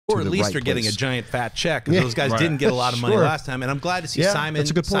or at least they're getting a giant fat check, because those guys didn't get a lot of money last time. And I'm glad to see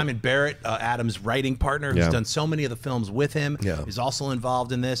Simon Barrett, Adam's writing partner, who's done so many of the films with him, is also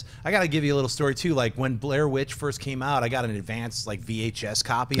involved in this. I got to give you a little story too. Like when Blair Witch first came out, I got an advanced like VHS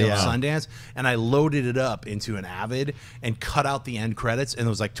copy of Sundance, and I loaded it up into an Avid and cut out the end credits, and it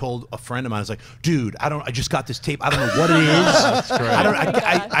was like told a friend of mine, I was like, dude, I just got this tape. I don't know what it is.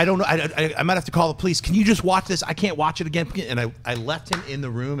 I don't know. I might have to call the police. Can you just watch this? I can't watch it again. And I left him in the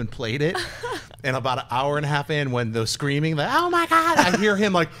room and played it. And about an hour and a half in, when the screaming, like, oh my God, I hear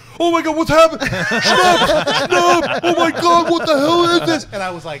him like, oh my God, what's happening? Stop! Oh my God, what the hell is this? And I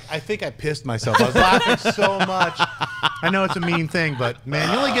was like, I think I pissed myself. I was laughing so much. I know it's a mean thing, but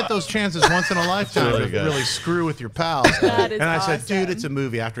man, you only get those chances once in a lifetime to really screw with your pals. And I said, dude, it's a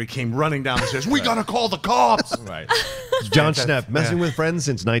movie. After he came running down the stairs, we gotta call the cops. Jon Schnepp, messing with friends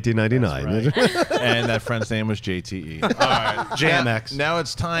since 1999. And that friend's name was JTE. All right, JMX. Now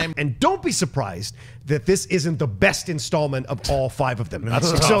it's time. And don't be surprised that this isn't the best installment of all 5 of them.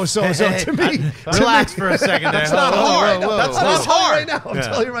 So to me, relax for a second there. That's not hard. That's not hard right now. I'm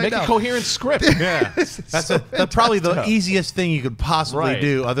telling you right now. Make a coherent script. That's probably the easiest thing you could possibly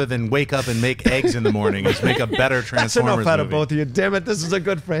do, other than wake up and make eggs in the morning, is make a better Transformers That's enough out movie. of both of you. Damn it, this is a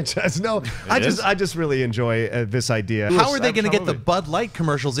good franchise. No, I just really enjoy this idea. How are they going to get the Bud Light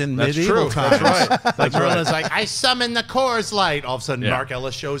commercials in medieval times? That's right. Like Merlin's like, I summon the Coors Light. All of a sudden, Mark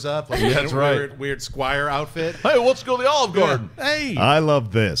Ellis shows up. Like, that's right. Weird squire outfit. Hey, let's go to the Olive Garden. Hey, I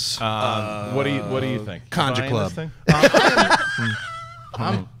love this. What do you think? Conjure Club.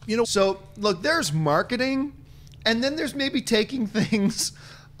 So look, there's marketing, and then there's maybe taking things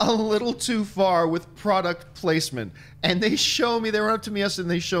a little too far with product placement. And they run up to me yesterday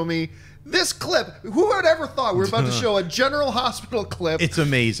and they show me this clip. Who would ever thought we were about to show a General Hospital clip? It's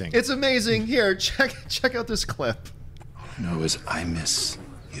amazing. It's amazing. Here, check out this clip. All I know is I miss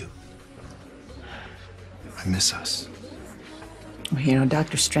you. I miss us. Well, you know,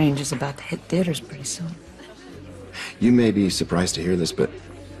 Doctor Strange is about to hit theaters pretty soon. You may be surprised to hear this, but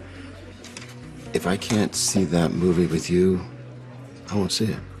if I can't see that movie with you, I won't see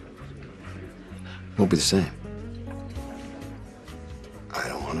it. Won't be the same. I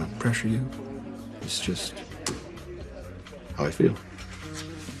don't want to pressure you. It's just how I feel.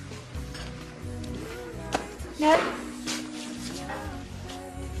 No.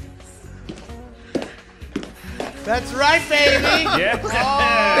 That's right, baby. It's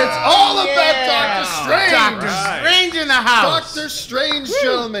all about Doctor Strange. Doctor Strange in the house. Doctor Strange,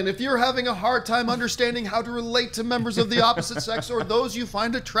 gentlemen. If you're having a hard time understanding how to relate to members of the opposite sex or those you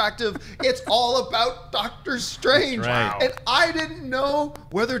find attractive, it's all about Doctor Strange. And I didn't know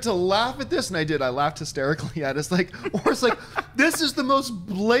whether to laugh at this, and I did. I laughed hysterically at it. It's like, this is the most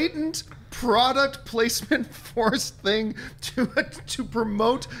blatant product placement forced thing to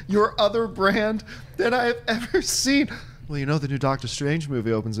promote your other brand that I have ever seen. Well, you know, the new Doctor Strange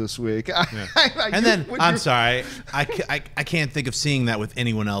movie opens this week. I'm sorry, I can't think of seeing that with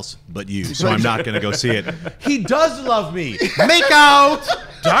anyone else but you, so I'm not going to go see it. He does love me. Make out.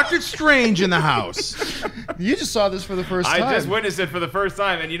 Doctor Strange in the house. You just saw this for the first time. I just witnessed it for the first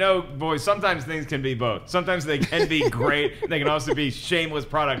time, and you know, boys, sometimes things can be both. Sometimes they can be great. They can also be shameless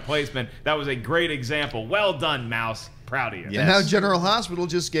product placement. That was a great example. Well done, Mouse. Proud of you. Yes. And now General Hospital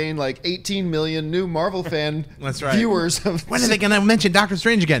just gained like 18 million new Marvel fan viewers. When are they going to mention Doctor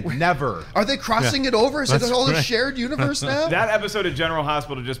Strange again? Never. Are they crossing it over? Is it all a shared universe now? That episode of General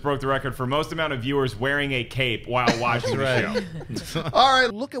Hospital just broke the record for most amount of viewers wearing a cape while watching the show. All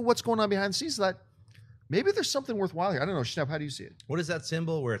right, look at what's going on behind the scenes. That maybe there's something worthwhile here. I don't know, Schnepp, how do you see it? What is that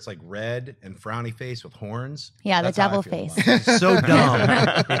symbol where it's like red and frowny face with horns? Yeah, the devil face. It's so dumb.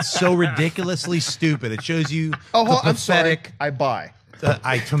 It's so ridiculously stupid. It shows you I'm sorry. I buy.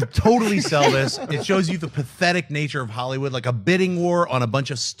 I can totally sell this. It shows you the pathetic nature of Hollywood, like a bidding war on a bunch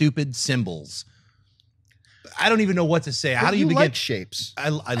of stupid symbols. I don't even know what to say. How do you begin? Like shapes? I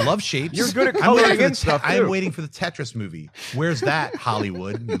love shapes. You're good at coloring in stuff, too. I'm waiting for the Tetris movie. Where's that,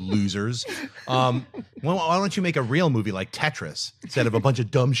 Hollywood, you losers? Why don't you make a real movie like Tetris instead of a bunch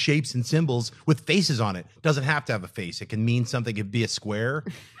of dumb shapes and symbols with faces on it? Doesn't have to have a face. It can mean something. It could be a square.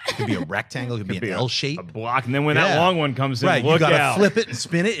 It could be a rectangle. It could be an L shape. A block. And then when that long one comes in, you got to flip it and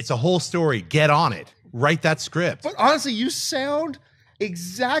spin it. It's a whole story. Get on it. Write that script. But honestly, you sound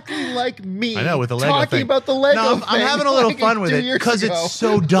exactly like me. I know, with the Lego talking thing. About the Lego thing. I'm having a little fun with it because it's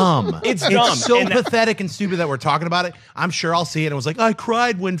so dumb. It's dumb. It's so pathetic and stupid that we're talking about it. I'm sure I'll see it and was like, I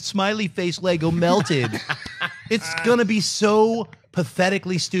cried when smiley face Lego melted. It's gonna be so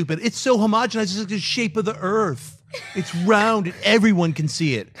pathetically stupid. It's so homogenized. It's like the shape of the earth. It's round and everyone can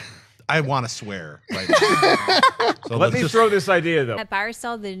see it. I want to swear right now. So Let me throw this idea, though. At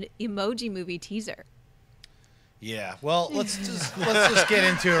Barisal, the Emoji Movie teaser. Yeah, well, let's just get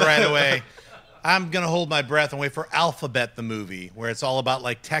into it right away. I'm going to hold my breath and wait for Alphabet, the movie, where it's all about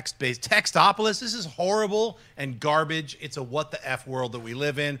like text-based. Textopolis, this is horrible and garbage. It's a what the F world that we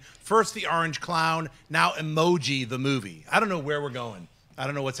live in. First the orange clown, now Emoji, the movie. I don't know where we're going. I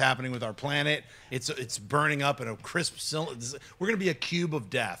don't know what's happening with our planet. It's burning up in a crisp cylinder. We're going to be a cube of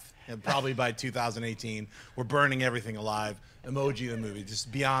death. And probably by 2018, we're burning everything alive. Emoji, the movie,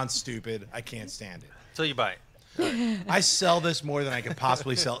 just beyond stupid. I can't stand it. So you buy it. I sell this more than I could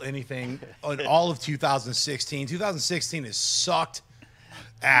possibly sell anything in all of 2016. 2016 has sucked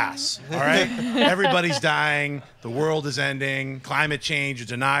ass, all right? Everybody's dying. The world is ending. Climate change,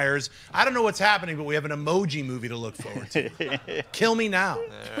 deniers. I don't know what's happening, but we have an Emoji movie to look forward to. Kill me now.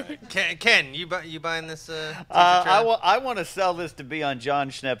 Ken, you buying this? I want to sell this to be on Jon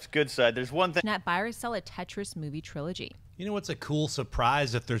Schnepp's good side. There's one thing. At Barisal, a Tetris movie trilogy. You know what's a cool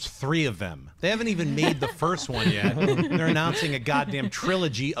surprise? If there's 3 of them. They haven't even made the first one yet. They're announcing a goddamn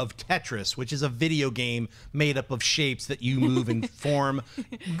trilogy of Tetris, which is a video game made up of shapes that you move and form.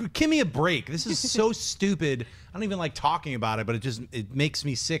 Give me a break. This is so stupid. I don't even like talking about it, but it makes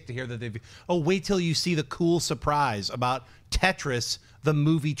me sick to hear that they've... Oh, wait till you see the cool surprise about Tetris, the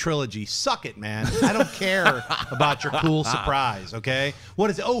movie trilogy. Suck it, man. I don't care about your cool surprise, okay? What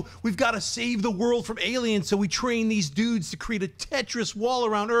is it? Oh, we've got to save the world from aliens, so we train these dudes to create a Tetris wall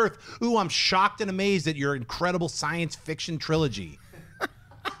around Earth. Ooh, I'm shocked and amazed at your incredible science fiction trilogy.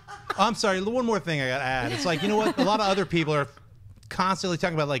 I'm sorry, one more thing I got to add. It's like, you know what? A lot of other people are constantly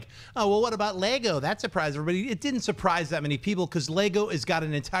talking about like, oh, well, what about Lego? That surprised everybody. It didn't surprise that many people because Lego has got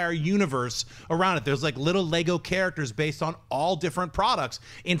an entire universe around it. There's like little Lego characters based on all different products.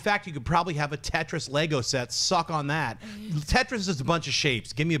 In fact, you could probably have a Tetris Lego set. Suck on that. Tetris is a bunch of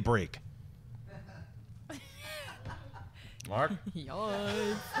shapes. Give me a break. Mark?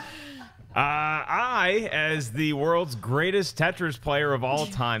 Yes. I, as the world's greatest Tetris player of all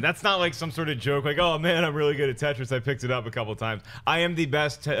time, that's not like some sort of joke like, oh man, I'm really good at Tetris. I picked it up a couple times. I am the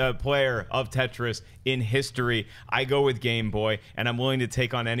best player of Tetris in history. I go with Game Boy, and I'm willing to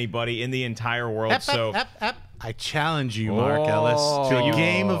take on anybody in the entire world. I challenge you, Mark Ellis, to a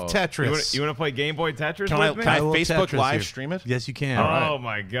game of Tetris. You want to play Game Boy Tetris with me? Can I Facebook Live stream it? Yes, you can. Oh,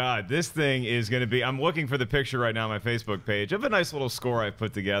 my God. This thing is going to be... I'm looking for the picture right now on my Facebook page of a nice little score I've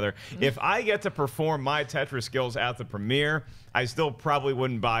put together. If I get to perform my Tetris skills at the premiere, I still probably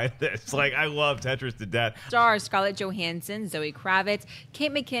wouldn't buy this. Like, I love Tetris to death. Stars Scarlett Johansson, Zoe Kravitz,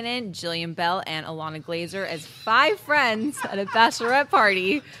 Kate McKinnon, Jillian Bell, and Alana Glazer as 5 friends at a bachelorette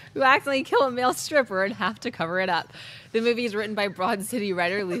party who accidentally kill a male stripper and have to cover it up. The movie is written by Broad City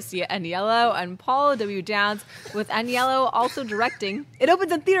writer Lucia Aniello and Paul W. Downs, with Aniello also directing. It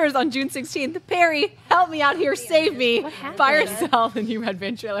opens in theaters on June 16th. Perry, help me out here, save me. Fire Cell, the new Red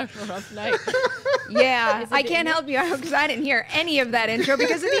Band trailer for Rough Night. Yeah, I can't help you out because I didn't hear any of that intro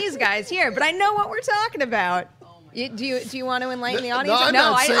because of these guys here, but I know what we're talking about. Do you want to enlighten the audience?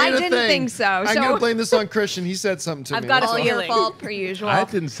 No, I didn't think so. I'm going to blame this on Kristian. He said something to me. I've got all your fault, per usual. I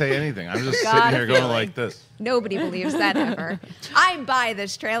didn't say anything. I'm just sitting here going like this. Nobody believes that ever. I buy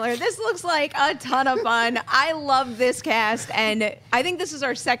this trailer. This looks like a ton of fun. I love this cast, and I think this is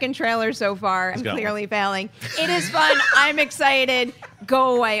our second trailer so far. I'm clearly failing. It is fun. I'm excited.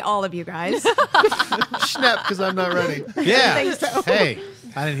 Go away, all of you guys. Schnepp, because I'm not ready. Yeah. I think so. Hey,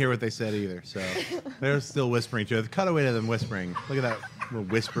 I didn't hear what they said either, so they're still whispering to it. Cut away to them whispering. Look at that little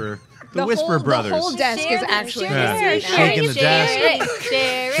whisper. The Whisper Brothers. The whole desk is actually shaking the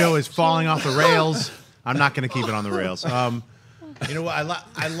desk. Show is falling off the rails. I'm not going to keep it on the rails. You know what?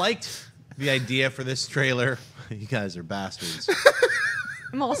 I liked the idea for this trailer. You guys are bastards.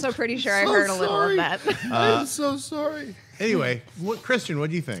 I'm also pretty sure I heard a little of that. I'm so sorry. Anyway, Kristian, what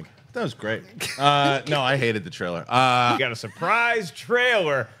do you think? That was great. No, I hated the trailer. We got a surprise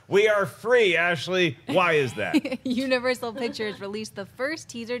trailer. We are free, Ashley. Why is that? Universal Pictures released the first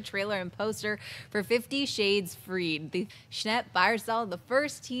teaser trailer and poster for 50 Shades Freed. The Schnepp Barisal, the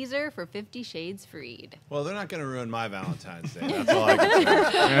first teaser for 50 Shades Freed. Well, they're not going to ruin my Valentine's Day. That's all I can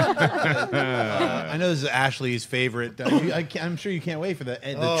say. I know this is Ashley's favorite. I'm sure you can't wait for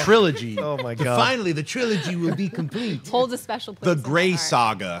the trilogy. Oh, my God. Finally, the trilogy will be complete. Holds a special place. The in Grey my heart.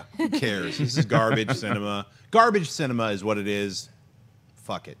 Saga. Who cares? This is garbage cinema. Garbage cinema is what it is.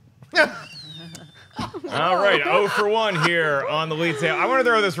 Fuck it. All right, 0 for 1 here on the lead tail. I want to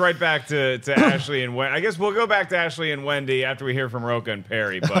throw this right back to Ashley and Wendy. I guess we'll go back to Ashley and Wendy after we hear from Rocha and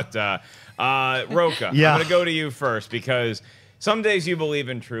Perry. But Rocha, I'm going to go to you first because some days you believe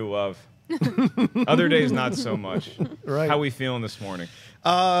in true love. Other days not so much. Right. How we feeling this morning?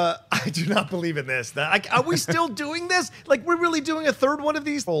 I do not believe in this. Are we still doing this? Like, we're really doing a third one of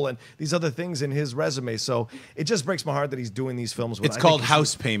these? And these other things in his resume. So it just breaks my heart that he's doing these films. It's called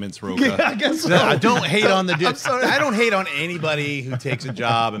house payments, Roca. Yeah, I guess so. No, don't hate on the dude. I don't hate on anybody who takes a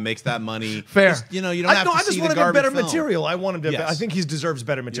job and makes that money. Fair. Just, you know, you don't have to I just see want the to get better film. material. I want him to. Yes. I think he deserves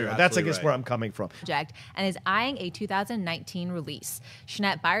better material. That's, I guess, where I'm coming from. And is eyeing a 2019 release.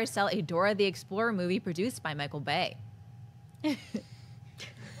 Schnepp buy or sell a Dora the Explorer movie produced by Michael Bay.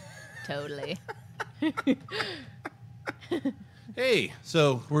 Totally. Hey,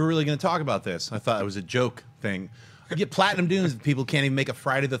 so we're really going to talk about this. I thought it was a joke thing. I get platinum dues if people can't even make a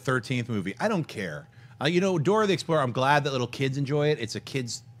Friday the 13th movie. I don't care. You know, Dora the Explorer, I'm glad that little kids enjoy it. It's a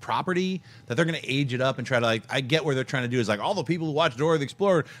kid's property, that they're going to age it up and try to, like, I get where they're trying to do is like, all the people who watch Dora the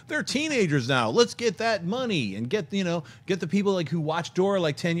Explorer, they're teenagers now. Let's get that money and get, you know, get the people like who watched Dora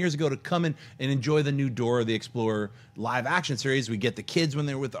like 10 years ago to come in and enjoy the new Dora the Explorer live action series. We get the kids when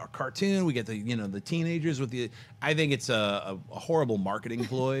they're with our cartoon. We get the, you know, the teenagers with the, I think it's a horrible marketing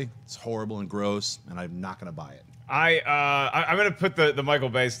ploy. It's horrible and gross, and I'm not going to buy it. I'm going to put the Michael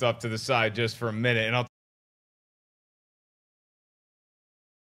Bay stuff to the side just for a minute, and I'll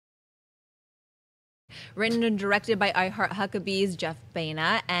Written and directed by I Heart Huckabee's Jeff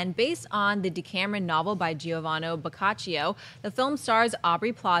Baena, and based on the Decameron novel by Giovanni Boccaccio, the film stars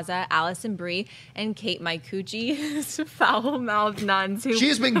Aubrey Plaza, Alison Brie, and Kate Micucci's foul-mouthed nuns.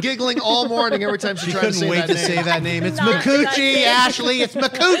 She's been giggling all morning every time she tried to say that name. Couldn't wait to say that name. It's Micucci, Ashley. It's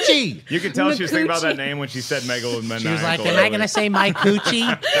Micucci. You could tell she was thinking about that name when she said Megalomaniacal. She was like, am I going to say my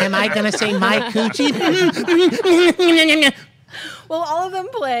coochie? Am I going to say my coochie? Well, all of them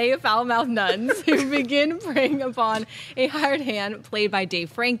play foul-mouthed nuns who begin preying upon a hired hand played by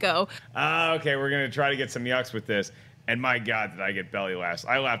Dave Franco. Okay, we're going to try to get some yucks with this. And my God, did I get belly laughs.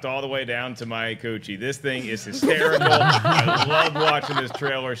 I laughed all the way down to my coochie. This thing is hysterical. I love watching this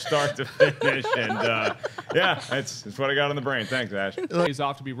trailer start to finish. And yeah, that's what I got on the brain. Thanks, Ash. He's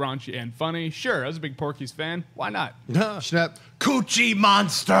off to be raunchy and funny. Sure, as a big Porky's fan, why not? Schnepp. Coochie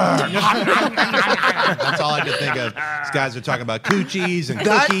monster. That's all I could think of. These guys are talking about coochies and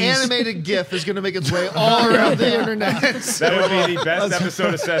that cookies. That animated GIF is going to make its way all around the internet. That would be the best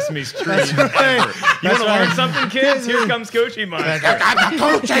episode of Sesame Street ever. You want to learn something, kids? Here comes Coochie Monster.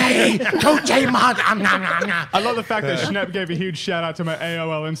 Coochie Monster. I love the fact that Schnepp gave a huge shout out to my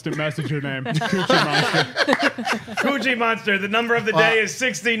AOL Instant Messenger name, Coochie Monster. Coochie Monster. The number of the day is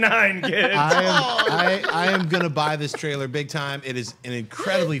 69, kids. I am going to buy this trailer big time. It is an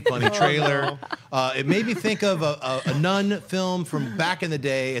incredibly funny trailer. It made me think of a nun film from back in the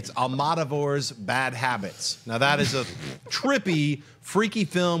day. It's Almodovar's Bad Habits. Now, that is a trippy, freaky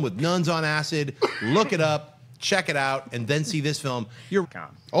film with nuns on acid. Look it up. Check it out, and then see this film. You're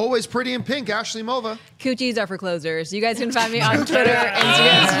always pretty in pink, Ashley Mova. Coochies are for closers. You guys can find me on Twitter,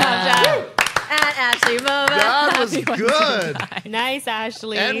 Instagram, Snapchat, at Ashley Mova. That was good. Nice,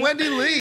 Ashley. And Wendy Lee.